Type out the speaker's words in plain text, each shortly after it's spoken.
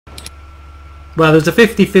Well, there's a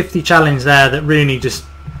 50-50 challenge there that Rooney just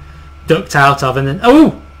ducked out of, and then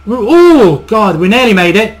oh God, we nearly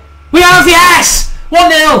made it. We have, yes,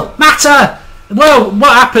 1-0. Mata. Well,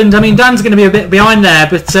 what happened? I mean, Dan's going to be a bit behind there,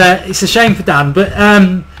 but it's a shame for Dan. But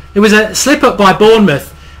it was a slip up by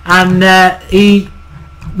Bournemouth, and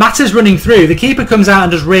Mata's running through. The keeper comes out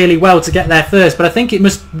and does really well to get there first, but I think it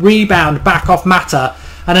must rebound back off Mata,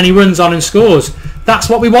 and then he runs on and scores. That's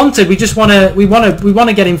what we wanted. We just want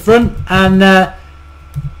to get in front, and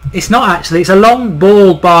it's not actually. It's a long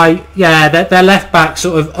ball by their left back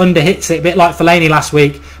sort of under hits it, a bit like Fellaini last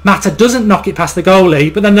week. Mata doesn't knock it past the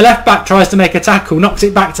goalie, but then the left back tries to make a tackle, knocks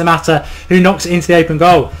it back to Mata, who knocks it into the open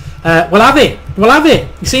goal. We'll have it.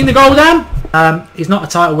 You seen the goal, Dan? He's not a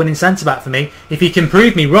title-winning centre-back for me. If he can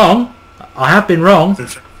prove me wrong, I have been wrong,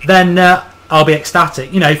 then I'll be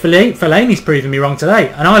ecstatic. You know, Fellaini's proving me wrong today,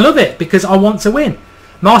 and I love it because I want to win.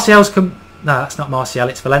 Martial's come. No, that's not Martial.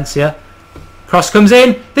 It's Valencia. Cross comes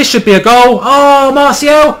in. This should be a goal. Oh,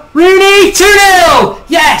 Martial, Rooney, 2-0.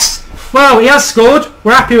 Yes. Well, he has scored.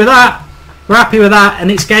 We're happy with that.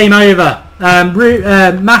 And it's game over.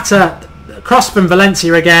 Mata, cross from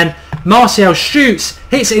Valencia again. Martial shoots,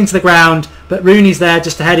 hits it into the ground, but Rooney's there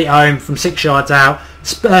just to head it home from 6 yards out.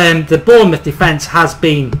 The Bournemouth defence has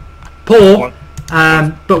been poor,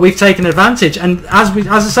 but we've taken advantage. And as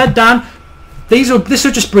I said, Dan, this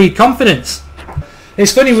will just breed confidence.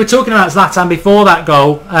 It's funny, we were talking about Zlatan before that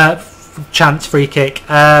goal, chance free kick.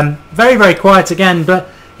 Very, very quiet again, but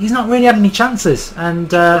he's not really had any chances. And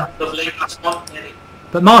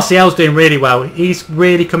but Martial's doing really well. He's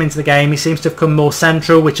really come into the game. He seems to have come more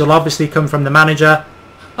central, which will obviously come from the manager.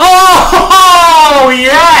 Oh,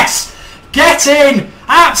 yes! Get in!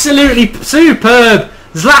 Absolutely superb.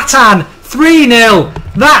 Zlatan, 3-0.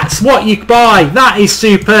 That's what you buy. That is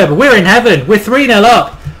superb. We're in heaven. We're 3-0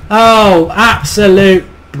 up. Oh, absolute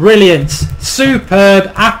brilliance. Superb,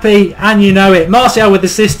 happy, and you know it. Martial with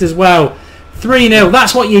assist as well. 3-0.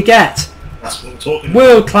 That's what you get. That's what we're talking about.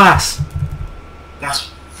 World class.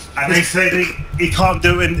 And they say he can't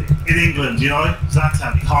do it in England, you know?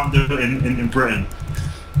 Zlatan, he can't do it in Britain.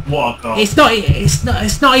 What a goal. It's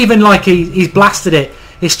not even like he's blasted it.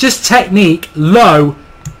 It's just technique, low,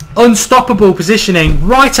 unstoppable positioning,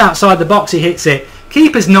 right outside the box he hits it.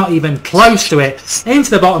 Keeper's not even close to it.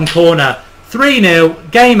 Into the bottom corner.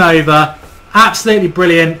 3-0, game over. Absolutely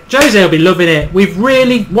brilliant. Jose will be loving it.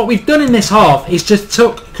 What we've done in this half is just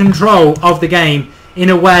took control of the game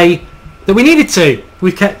in a way that we needed to.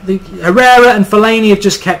 We've kept Herrera and Fellaini have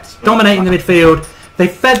just kept dominating the midfield. They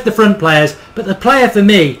fed the front players, but the player for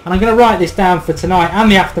me, and I'm going to write this down for tonight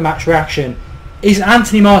and the after-match reaction, is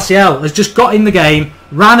Anthony Martial. Has just got in the game,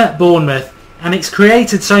 ran at Bournemouth, and it's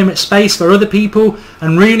created so much space for other people.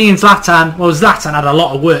 And Rooney and Zlatan, well, Zlatan had a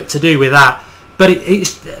lot of work to do with that, but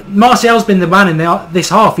Martial's been the man in this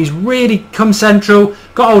half. He's really come central,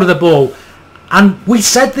 got hold of the ball. And we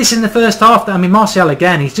said this in the first half. That, I mean, Martial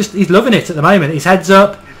again. He's loving it at the moment. His head's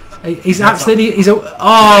up. He's absolutely.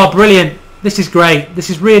 Oh, brilliant! This is great. This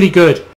is really good.